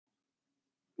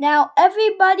Now,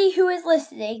 everybody who is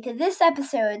listening to this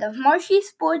episode of Marshy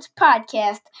Sports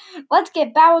Podcast, let's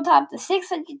get Battle Top to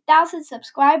 600,000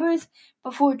 subscribers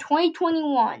before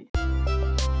 2021.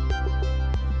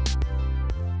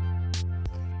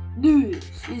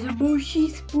 This is a Marshy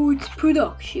Sports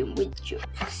production with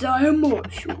Josiah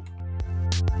Marshall.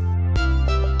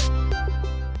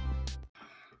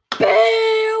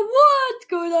 Bam! What's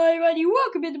going on, everybody?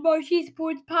 Welcome to the Marshy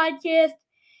Sports Podcast.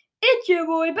 It's your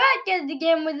boy back at it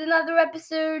again with another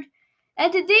episode.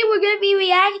 And today we're going to be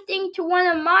reacting to one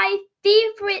of my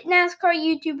favorite NASCAR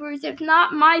YouTubers, if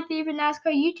not my favorite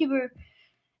NASCAR YouTuber,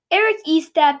 Eric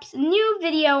Estep's new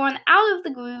video on Out of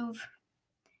the Groove.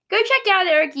 Go check out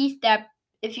Eric Estep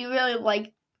if you really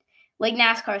like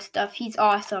NASCAR stuff. He's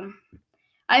awesome.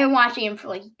 I've been watching him for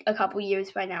like a couple years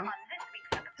by now.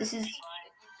 This is...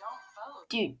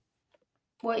 Dude,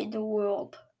 what in the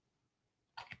world?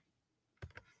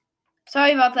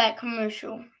 Sorry about that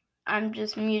commercial. I'm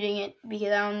just muting it because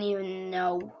I don't even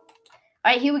know.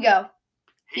 Alright, here we go.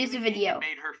 Here's the video.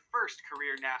 Made her first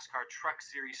career NASCAR Truck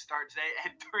Series start today,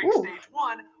 and during Stage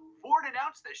 1, Ford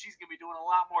announced that she's going to be doing a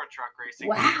lot more truck racing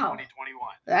in 2021.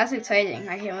 That's exciting.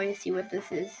 I can't wait to see what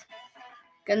this is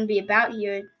going to be about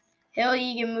here. Hailie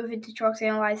Egan moved into trucks,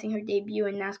 analyzing her debut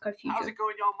in NASCAR Future. How's it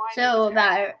going, y'all? So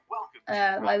about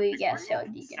why we guess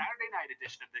Hailie Egan. Saturday night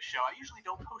edition of this show. I usually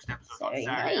don't post episodes on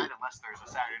Saturday night unless there's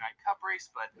a Saturday night cup race,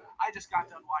 but I just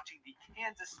got done watching the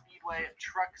Kansas Speedway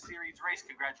Truck Series race.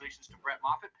 Congratulations to Brett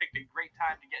Moffitt. Picked a great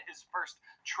time to get his first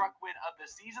truck win of the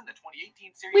season. The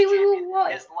 2018 Series champion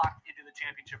is locked into the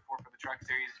championship for the Truck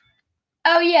Series.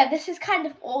 Oh yeah, this is kind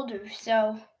of older,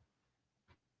 so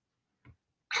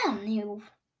I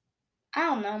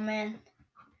don't know, man.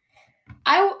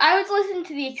 I was listening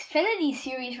to the Xfinity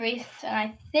Series race, and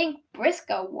I think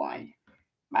Briscoe won.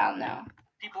 I don't know.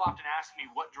 People often ask me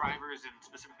what drivers, and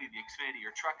specifically the Xfinity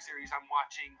or Truck Series I'm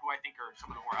watching, who I think are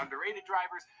some of the more underrated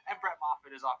drivers, and Brett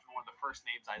Moffitt is often one of the first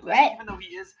names I list. Even though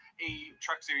he is a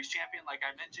Truck Series champion, like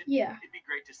I mentioned, it'd be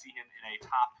great to see him in a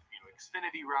top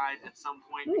Xfinity ride at some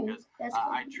point, because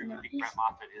I truly think Brett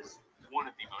Moffitt is one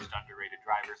of the most underrated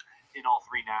drivers in all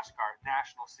three NASCAR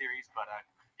National Series, but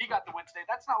he got the win today.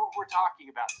 That's not what we're talking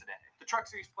about today. The Truck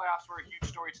Series playoffs were a huge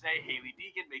story today. Hailie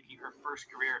Deegan making her first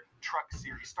career Truck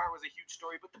Series start was a huge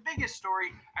story, but the biggest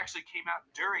story actually came out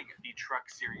during the Truck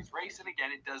Series race, and again,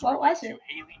 it does relate to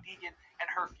Hailie Deegan and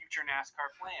her future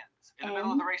NASCAR plans. In the middle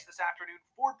of the race this afternoon,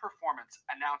 Ford Performance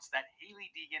announced that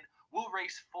Hailie Deegan will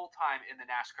race full-time in the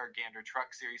NASCAR Gander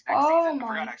Truck Series next season. I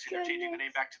forgot, actually, they're changing the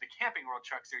name back to the Camping World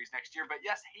Truck Series next year, but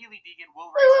yes, Hailie Deegan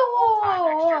will race full-time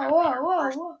next year.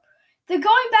 Whoa. They're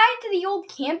going back to the old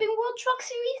Camping World Truck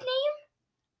Series name?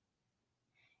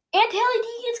 And Hailie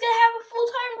Deegan's going to have a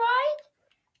full-time ride?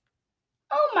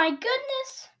 Oh my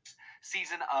goodness.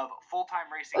 Season of full-time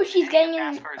racing. Oh, she's getting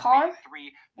in a car?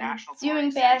 Three national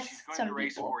zooming past she's going to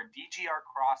race for DGR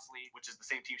Crossley, which is the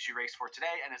same team she raced for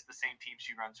today, and is the same team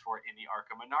she runs for in the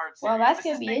ARCA Menard Series. Well, that's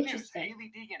going to be interesting.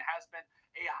 Hailie Deegan has been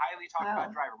a highly talked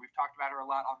about driver. We've talked about her a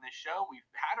lot on this show. We've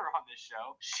had her on this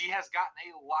show. She has gotten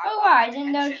a lot of I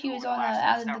didn't know she was on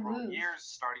Out of the Groove. Years,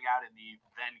 starting out in the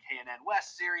then K&N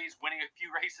West Series, winning a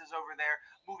few races over there,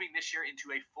 moving this year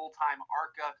into a full-time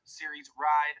ARCA Series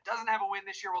ride. Doesn't have a win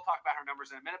this year. We'll talk about her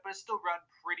numbers in a minute, but it's still run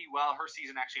pretty well. Her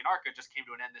season actually in ARCA just came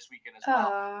to an end this weekend as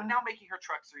well. But now making her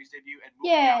Truck Series debut and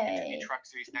moving out into the Truck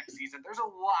Series next season. There's a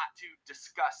lot to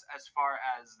discuss as far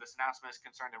as this announcement is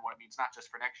concerned and what it means not just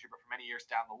for next year, but for many years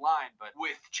down the line. But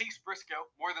with Chase Briscoe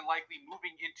more than likely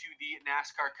moving into the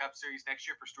NASCAR Cup Series next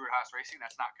year for Stewart-Haas Racing,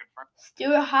 that's not confirmed.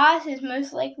 Stewart-Haas is most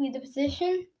likely the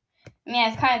position. I mean, I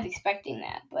was kind of expecting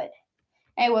that, but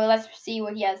anyway, let's see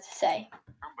what he has to say.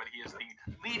 But he is the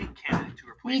leading candidate to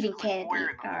replace Clint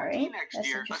Bowyer in the team next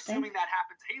year. Assuming that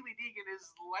happens, Hailie Deegan is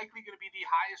likely going to be the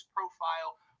highest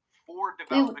profile Ford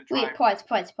development driver. Pause.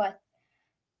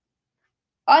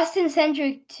 Austin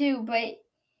Cindric too, but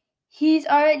he's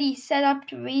already set up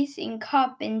to race in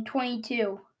Cup in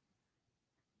 2022.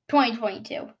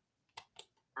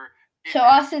 So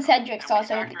Austin Cindric's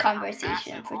also in the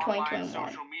conversation for 2021.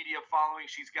 Social media following,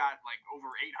 she's got like over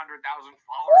 800,000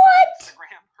 followers on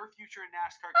Instagram. Her future in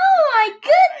NASCAR. Oh my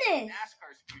goodness!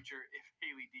 NASCAR's future, if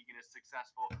Hailie Deegan is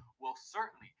successful, will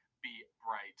certainly be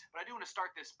bright. But I do want to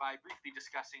start this by briefly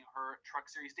discussing her Truck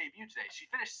Series debut today. She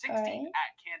finished 16th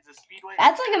at Kansas Speedway.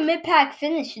 That's like a mid-pack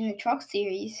finish in the Truck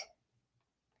Series.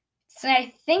 So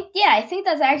I think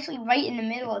that's actually right in the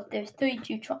middle if there's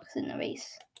 32 trucks in the race.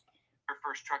 Her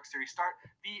first Truck Series start,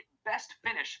 the best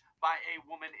finish by a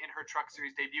woman in her Truck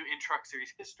Series debut in Truck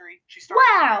Series history. She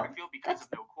started in the field because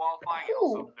of no qualifying and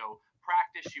also no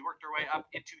practice. She worked her way up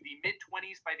into the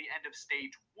mid-20s by the end of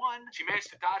stage 1. She managed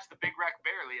to dodge the big wreck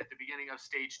barely at the beginning of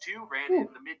stage 2, ran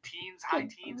in the mid-teens, high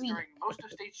teens during most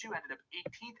of stage 2, ended up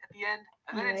 18th at the end.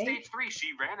 And then in stage 3,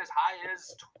 she ran as high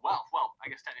as 12th. Well, I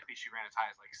guess technically she ran as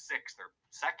high as like 6th or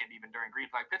 2nd even during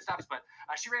green flag pit stops, but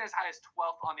she ran as high as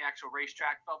 12th on the actual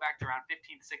racetrack, fell back to around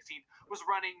 15th, 16th, was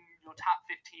running top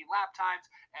 15 lap times,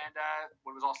 and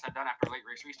when it was all said and done after a late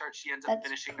race restart, she ends up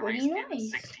finishing the race in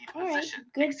 16th position.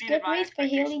 Good race for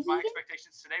Hailie Deegan. My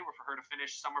expectations today were for her to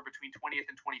finish somewhere between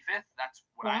 20th and 25th. That's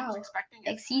what I was expecting.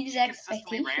 Exceeded expectations.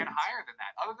 She consistently ran higher than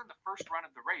that. Other than the first run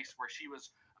of the race, where she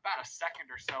was about a second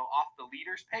or so off the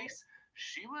leader's pace,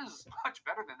 she was much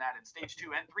better than that in stage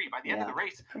 2 and 3. By the end of the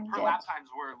race, her lap times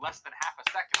were less than half a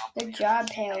second off the leader. Good job,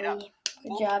 Hailie.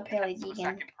 Good job, Hailie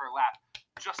Deegan. Second per lap,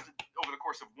 just over the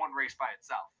course of one race by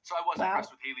itself. So I was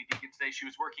impressed with Hailie Deegan today. She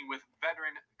was working with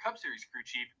veteran Cup Series crew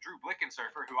chief Drew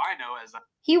Blickensturfer, who I know as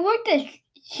He worked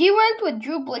with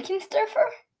Drew Blickensturfer?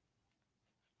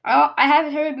 Oh, I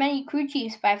haven't heard many crew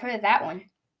chiefs, but I've heard of that one.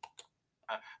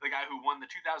 The guy who won the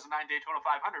 2009 Daytona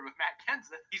 500 with Matt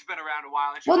Kenseth. He's been around a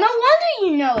while. And well, no wonder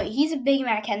you know it. He's a big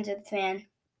Matt Kenseth fan.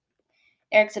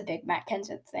 Eric's a big Matt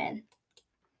Kenseth fan.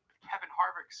 Kevin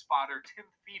Harvick spotter Tim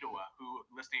Fedowa, who,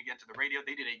 listening again to the radio,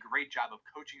 they did a great job of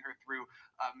coaching her through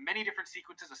many different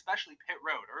sequences, especially pit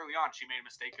road. Early on, she made a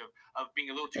mistake of being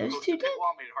a little too close to the pit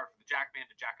wall, made it hard for the jackman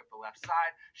to jack up the left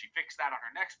side. She fixed that on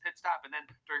her next pit stop, and then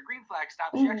during green flag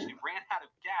stop, she actually ran out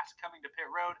of gas coming to pit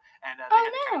road, and they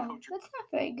had to kind of coach her. That's not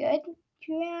very good.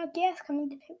 She ran out of gas coming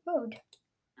to pit road.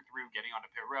 Through getting onto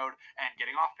pit road and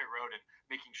getting off pit road and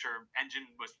making sure engine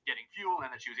was getting fuel and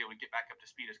that she was able to get back up to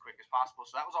speed as quick as possible.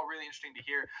 So that was all really interesting to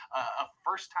hear a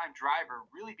first-time driver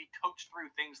really be coached through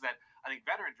things that I think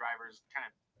veteran drivers kind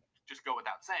of just go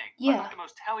without saying. Yeah. I think the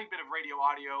most telling bit of radio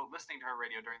audio, listening to her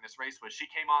radio during this race, was she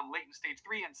came on late in stage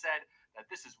 3 and said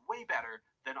that this is way better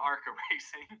than ARCA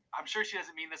racing. I'm sure she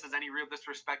doesn't mean this as any real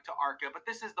disrespect to ARCA, but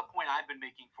this is the point I've been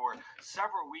making for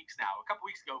several weeks now. A couple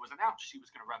weeks ago, it was announced she was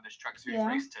going to run this Truck Series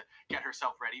race to get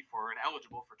herself ready for and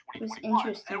eligible for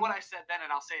 2021. And what I said then,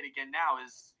 and I'll say it again now,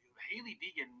 is Hailie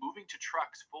Deegan moving to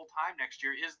trucks full-time next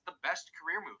year is the best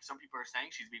career move. Some people are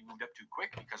saying she's being moved up too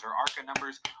quick because her ARCA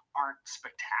numbers aren't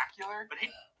spectacular. But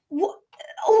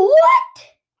what?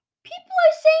 People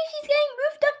are saying she's getting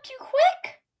moved up too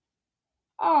quick?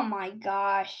 Oh my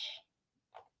gosh.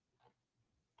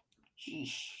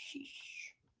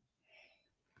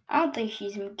 I don't think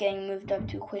she's getting moved up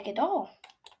too quick at all.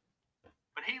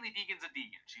 But Hailie Deegan's a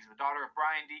Deegan. She's the daughter of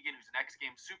Brian Deegan, who's an X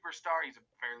Games superstar. He's a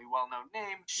fairly well-known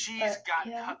name. She's got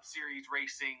Cup Series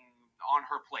racing on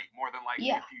her plate more than likely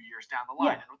a few years down the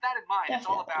line. And with that in mind, it's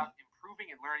all about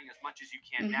improving and learning as much as you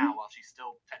can now while she's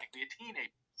still technically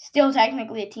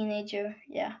a teenager.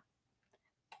 Yeah.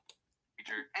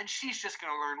 And she's just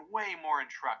going to learn way more in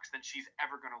trucks than she's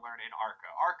ever going to learn in ARCA.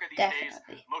 ARCA these days,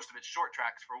 most of it's short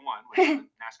tracks for one, which the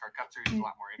NASCAR Cup Series is a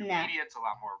lot more intermediates, a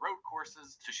lot more road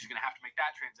courses, so she's going to have to make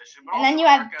that transition. But and then you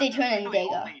have Daytona and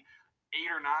Dega. Only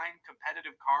 8 or 9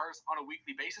 competitive cars on a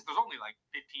weekly basis. There's only like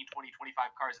 15, 20,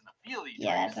 25 cars in the field each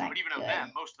race. But even of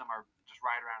them, most of them are just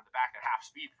riding around in the back at half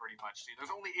speed pretty much. See,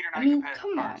 there's only 8 or 9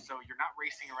 competitive cars, so you're not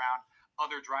racing around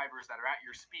other drivers that are at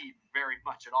your speed very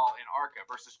much at all in ARCA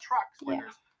versus trucks where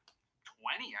there's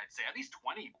 20, I'd say, at least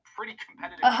 20 pretty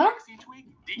competitive trucks each week.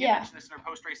 Deegan mentioned this in her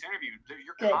post-race interview.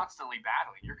 You're constantly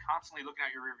battling. You're constantly looking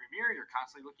out your rearview mirror. You're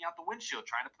constantly looking out the windshield,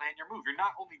 trying to plan your move. You're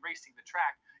not only racing the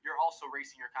track, you're also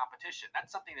racing your competition. That's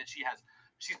something that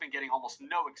she's been getting almost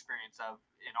no experience of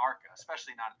in ARCA,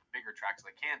 especially not at the bigger tracks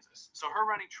like Kansas. So her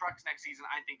running trucks next season,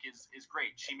 I think, is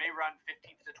great. She may run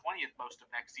 15th to 20th most of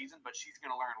next season, but she's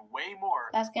going to learn way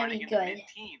more running in the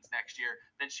mid-teens next year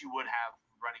than she would have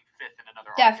running 5th in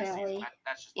another ARCA season.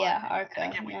 That's just ARCA. And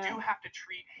again, we do have to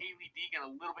treat Hailie Deegan a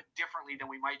little bit differently than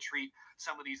we might treat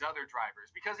some of these other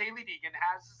drivers, because Hailie Deegan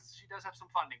does have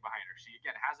some funding behind her. She,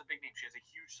 again, has a big name. She has a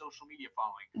huge social media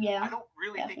following. Yeah, I don't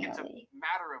really think it's a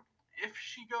matter of if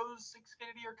she goes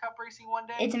Xfinity or Cup racing one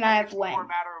day. It's a matter of when. It's more a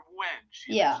matter of when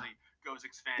she actually goes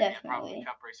Xfinity and probably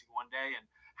Cup racing one day, and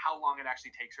how long it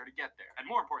actually takes her to get there. And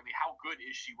more importantly, how good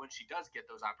is she when she does get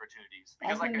those opportunities?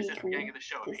 Because like I said at the beginning of the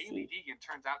show, if Hailie Deegan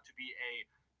turns out to be a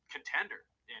contender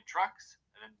in trucks,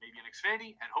 and then maybe in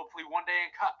Xfinity, and hopefully one day in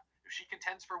Cup, if she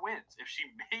contends for wins, if she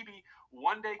maybe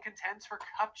one day contends for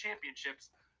Cup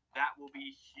championships, that will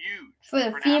be huge for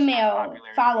the female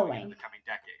following in the coming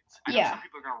decades. I know some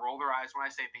people are going to roll their eyes when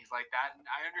I say things like that, and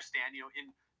I understand,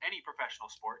 in any professional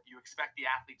sport, you expect the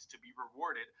athletes to be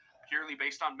rewarded purely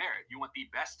based on merit. You want the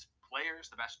best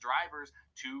players, the best drivers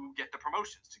to get the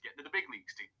promotions, to get into the big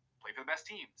leagues, to play for the best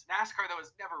teams. NASCAR, though,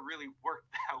 has never really worked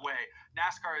that way.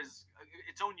 NASCAR is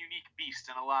its own unique beast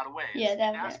in a lot of ways. Yeah,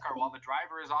 definitely. NASCAR, while the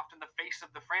driver is often the face of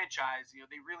the franchise,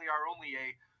 they really are only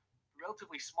a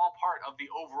relatively small part of the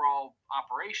overall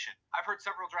operation. I've heard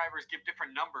several drivers give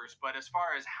different numbers, but as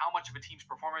far as how much of a team's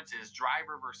performance is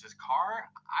driver versus car,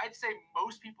 I'd say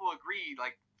most people agree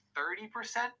like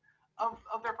 30%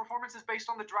 of their performance is based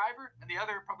on the driver, and the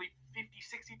other probably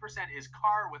 50-60% is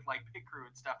car with like pit crew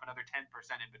and stuff, another 10%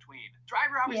 in between.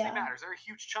 Driver obviously matters. They're a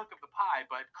huge chunk of the pie,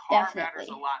 but car matters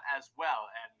a lot as well.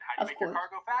 And how do you make your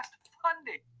car go fast?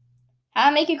 Funding. How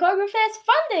to make your car go fast?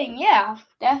 Funding. Yeah,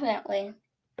 definitely.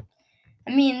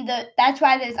 I mean, that's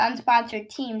why those unsponsored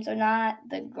teams are not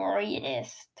the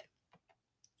greatest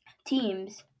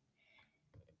teams.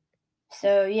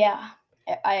 So, yeah,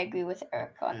 I agree with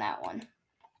Eric on that one.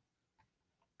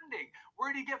 Funding.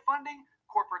 Where do you get funding?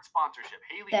 Corporate sponsorship.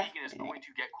 Hailie Deegan is going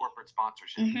to get corporate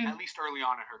sponsorship. At least early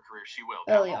on in her career, she will.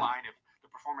 Down the line, if the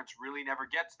performance really never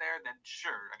gets there, then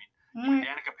sure. I mean,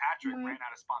 Danica Patrick ran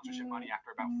out of sponsorship money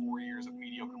after about 4 years of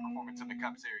mediocre performance in the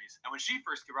Cup Series. And when she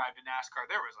first arrived in NASCAR,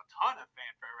 there was a ton of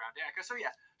fanfare around Danica. So,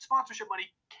 yes, sponsorship money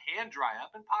can dry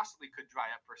up and possibly could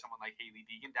dry up for someone like Hailie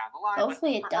Deegan down the line.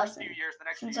 Hopefully it doesn't. The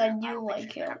next since few years, I do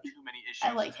like Hailie.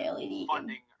 I like Hailie Deegan.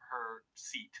 Funding her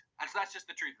seat. And so that's just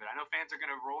the truth of it. I know fans are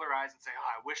going to roll their eyes and say,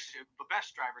 I wish the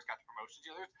best drivers got the promotions.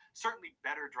 There's certainly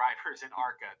better drivers in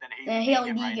ARCA than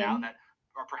Hailie Deegan right now that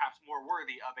are perhaps more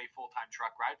worthy of a full-time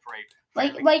truck ride for a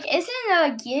like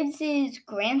isn't Gibbs's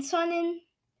grandson in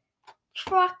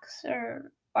trucks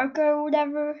or ARCA or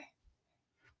whatever?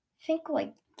 I think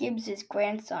like Gibbs's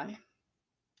grandson.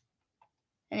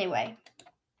 Anyway.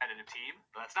 Competitive team,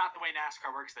 but that's not the way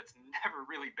NASCAR works. That's never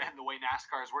really been the way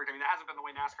NASCAR's worked. I mean, that hasn't been the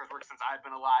way NASCAR's worked since I've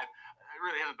been alive. It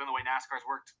really hasn't been the way NASCAR's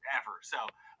worked ever. So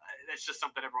it's just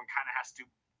something everyone kind of has to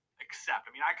accept.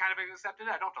 I mean, I kind of accepted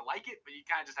it. I don't have to like it, but you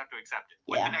kind of just have to accept it.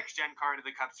 With the next gen car into the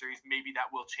Cup Series, maybe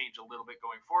that will change a little bit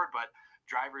going forward. But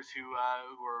drivers who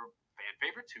are fan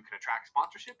favorites, who can attract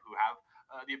sponsorship, who have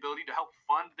the ability to help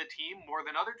fund the team more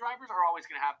than other drivers, are always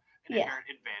going to have an inherent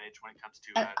advantage when it comes to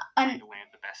trying to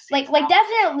land the best seats. Like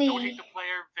definitely. Don't hate the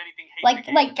player, if anything, hate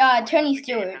Tony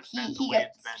Stewart. He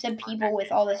got some people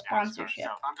with all the sponsorship.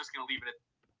 So I'm just going to leave it at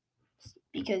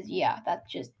because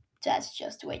that's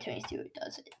just the way Tony Stewart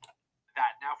does it.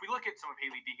 Now, if we look at some of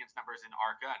Hailie Deegan's numbers in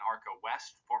ARCA and ARCA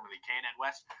West, formerly K&N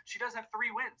West, she does have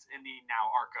 3 wins in the now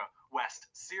ARCA West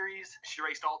Series. She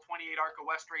raced all 28 ARCA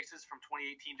West races from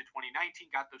 2018 to 2019,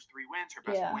 got those 3 wins. Her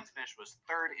best points finish was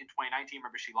 3rd in 2019.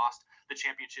 Remember, she lost the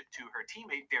championship to her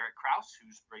teammate, Derek Kraus,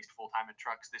 who's raced full-time in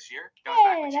trucks this year. That was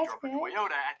back when she drove for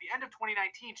Toyota. At the end of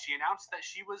 2019, she announced that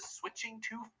she was switching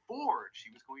to Ford.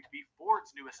 She was going to be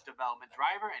Ford's newest development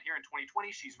driver, and here in 2020,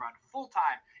 she's run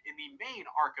full-time in the main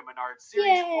ARCA Menards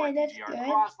Series for GR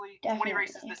Crosley. 20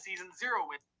 races this season, 0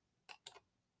 wins,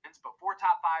 but 4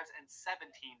 top 5s and 17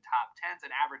 top 10s, an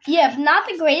average. Yeah, not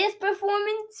the greatest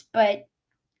performance, but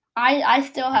I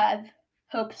still have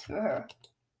hopes for her.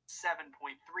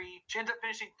 7.3. She ends up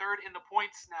finishing 3rd in the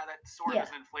points. Now that sort of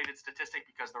is an inflated statistic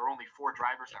because there are only 4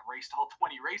 drivers that raced all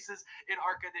 20 races in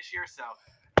ARCA this year. So,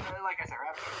 like I said, her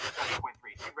average was 7.3.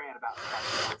 She ran about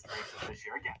 7 races this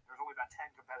year. Again, there's only about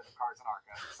 10 competitive cars in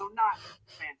ARCA, so not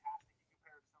fantastic.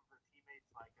 Compared to some of her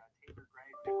teammates like Taylor Gray,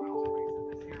 who also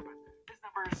raced this year, but his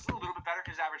number is a little bit better.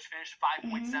 His average finish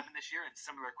 5.7 this year, and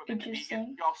similar equipment to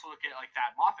Deegan. You also look at like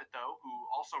Thad Moffitt, though, who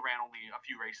also ran only a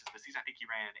few races this season. I think he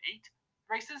ran 8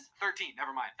 races, 13.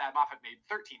 Never mind. Thad Moffitt made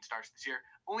 13 starts this year.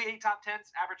 Only 8 top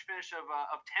 10s, average finish of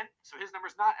 10th. So his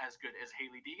number's not as good as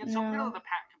Hailie Deegan. So middle of the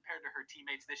pack compared to her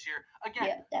teammates this year.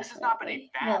 Again, this has not been a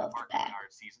bad ARCA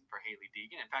Menards season for Hailie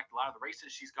Deegan. In fact, a lot of the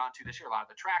races she's gone to this year, a lot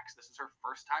of the tracks, this is her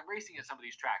first time racing at some of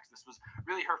these tracks. This was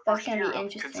really her first year of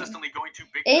consistently going to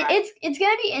big tracks. It's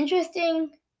going to be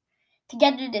interesting to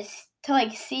get her to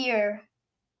like see her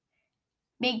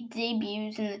make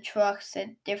debuts in the trucks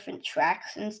at different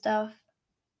tracks and stuff.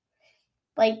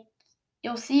 Like,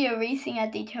 you'll see her racing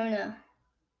at Daytona,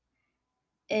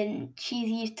 and she's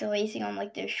used to racing on,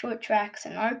 like, their short tracks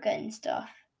and ARCA and stuff,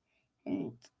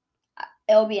 and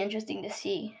it'll be interesting to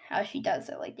see how she does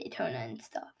at, like, Daytona and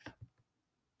stuff.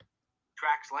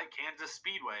 Tracks like Kansas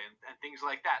Speedway and things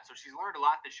like that. So she's learned a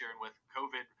lot this year, and with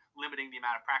COVID limiting the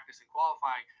amount of practice and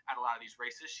qualifying at a lot of these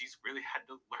races, she's really had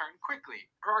to learn quickly.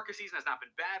 Her ARCA season has not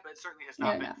been bad, but it certainly has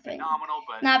not been phenomenal.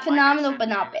 But not phenomenal, but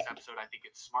not bad. Episode, I think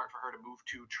it's smart for her to move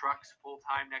to trucks full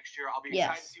time next year. I'll be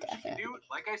excited to see what she can do.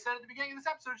 Like I said at the beginning of this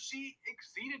episode, she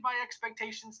exceeded my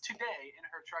expectations today in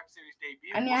her Truck Series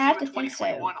debut. I mean, I have to think so.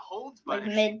 Holds, but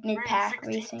like mid pack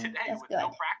racing, today that's with good.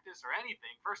 no practice practice or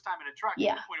anything. First time in a truck.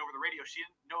 Yeah. At one point over the radio, she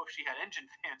didn't know if she had engine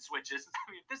fan switches. I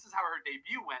mean, if this is how her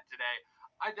debut went today,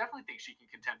 I definitely think she can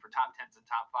contend for top 10s and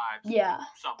top 5s. Yeah,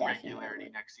 some regularity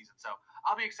next season. So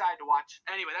I'll be excited to watch.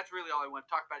 Anyway, that's really all I want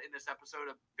to talk about in this episode.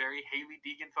 A very Hailie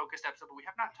Deegan focused episode, but we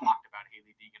have not talked about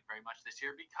Hailie Deegan very much this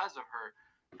year because of her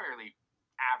fairly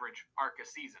average ARCA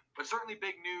season. But certainly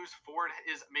big news. Ford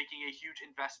is making a huge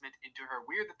investment into her.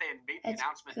 Weird that they had made the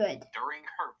announcement during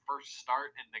her first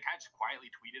start, and they kind of just quietly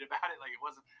tweeted about it. Like, it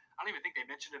wasn't, I don't even think they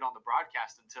mentioned it on the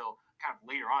broadcast until kind of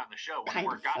later on in the show when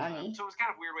word got to them. So it was kind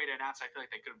of a weird way to announce. I feel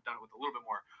like they could have done it with a little bit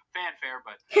more fanfare,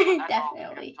 but that's all we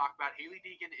have to talk about. Hailie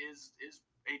Deegan is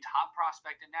a top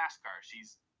prospect in NASCAR.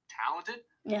 She's talented.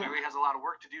 Clearly has a lot of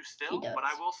work to do still, but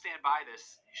I will stand by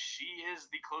this. She is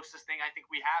the closest thing I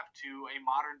think we have to a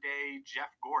modern day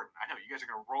Jeff Gordon. I know you guys are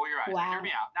going to roll your eyes. Wow. Hear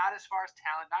me out. Not as far as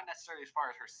talent, not necessarily as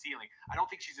far as her ceiling. I don't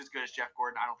think she's as good as Jeff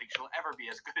Gordon. I don't think she'll ever be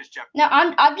as good as Jeff Gordon.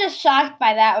 No, I'm just shocked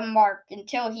by that remark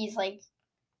until he's like,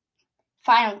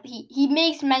 finally, he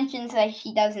makes mentions that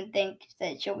he doesn't think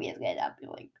that she'll be as good.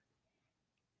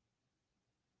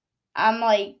 I'm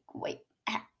like, wait.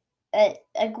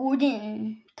 A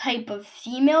Gordon type of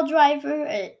female driver,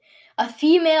 a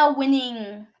female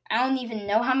winning, I don't even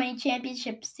know how many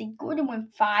championships. Did Gordon win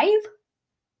 5?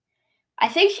 I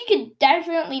think she could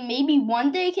definitely maybe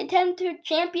one day contend to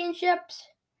championships,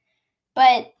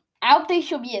 but I don't think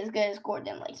she'll be as good as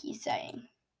Gordon like he's saying.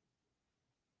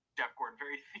 Jeff Gordon,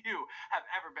 very few have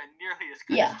ever been nearly as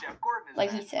good as Jeff Gordon is.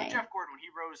 Like he's saying. Jeff Gordon, when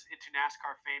he rose into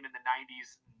NASCAR fame in the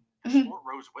 90s, the sport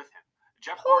rose with him.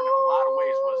 Jeff Gordon, in a lot of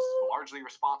ways, was largely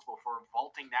responsible for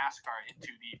vaulting NASCAR into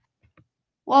the...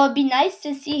 Well, it'd be nice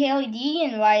to see Hailie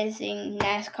Deegan rising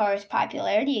NASCAR's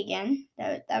popularity again.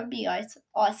 That would be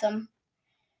awesome.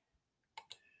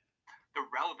 The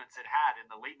relevance it had in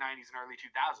the late 90s and early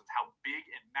 2000s, how big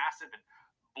and massive and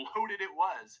bloated it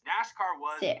was. NASCAR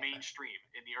was mainstream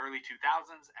in the early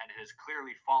 2000s, and it has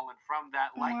clearly fallen from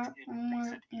that light in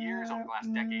recent years, over the last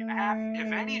decade and a half.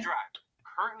 If any driver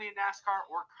currently in NASCAR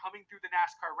or coming through the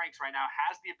NASCAR ranks right now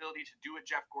has the ability to do what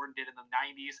Jeff Gordon did in the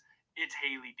 90s, it's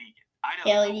Hailie Deegan. I know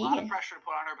there's a lot of pressure to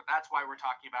put on her, but that's why we're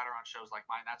talking about her on shows like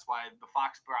mine. That's why the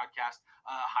Fox broadcast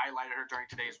highlighted her during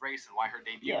today's race, and why her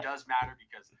debut does matter,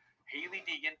 because Hailie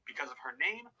Deegan, because of her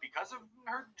name, because of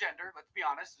her gender, let's be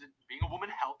honest, being a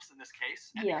woman helps in this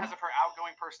case, and because of her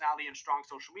outgoing personality and strong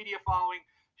social media following,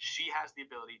 she has the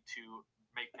ability to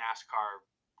make NASCAR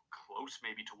close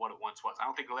maybe to what it once was. I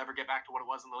don't think it'll ever get back to what it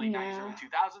was in the late 90s, early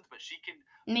 2000s, but she can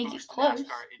make boost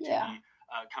NASCAR into the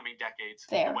coming decades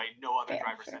the way no other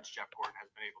driver since Jeff Gordon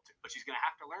has been able to. But she's going to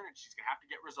have to learn, and she's going to have to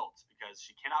get results, because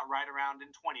she cannot ride around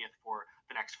in 20th for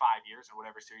the next 5 years or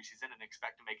whatever series she's in and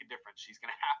expect to make a difference. She's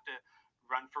going to have to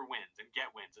run for wins and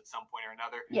get wins at some point or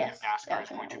another if NASCAR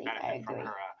is going to benefit from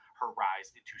her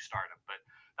rise into stardom. But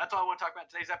that's all I want to talk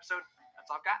about in today's episode. That's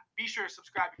all I've got. Be sure to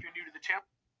subscribe if you're new to the channel.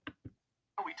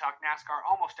 We talk NASCAR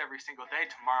almost every single day.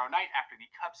 Tomorrow night, after the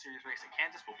Cup Series race at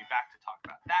Kansas, we'll be back to talk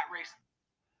about that race.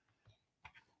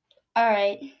 All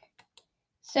right.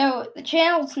 So the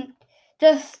channel's,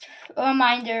 just a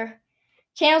reminder,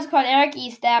 channel's called Eric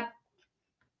Estep.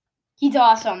 He's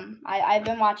awesome. I've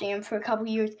been watching him for a couple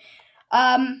years.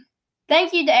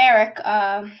 Thank you to Eric.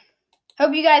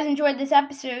 Hope you guys enjoyed this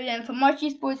episode. And from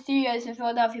Marshy Sports Studios in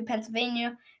Philadelphia,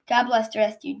 Pennsylvania, God bless the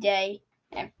rest of your day,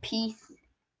 and peace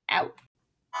out.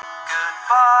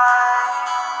 Goodbye.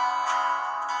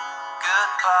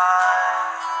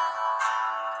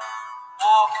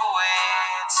 Walk away,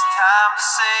 it's time to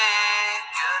say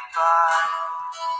goodbye.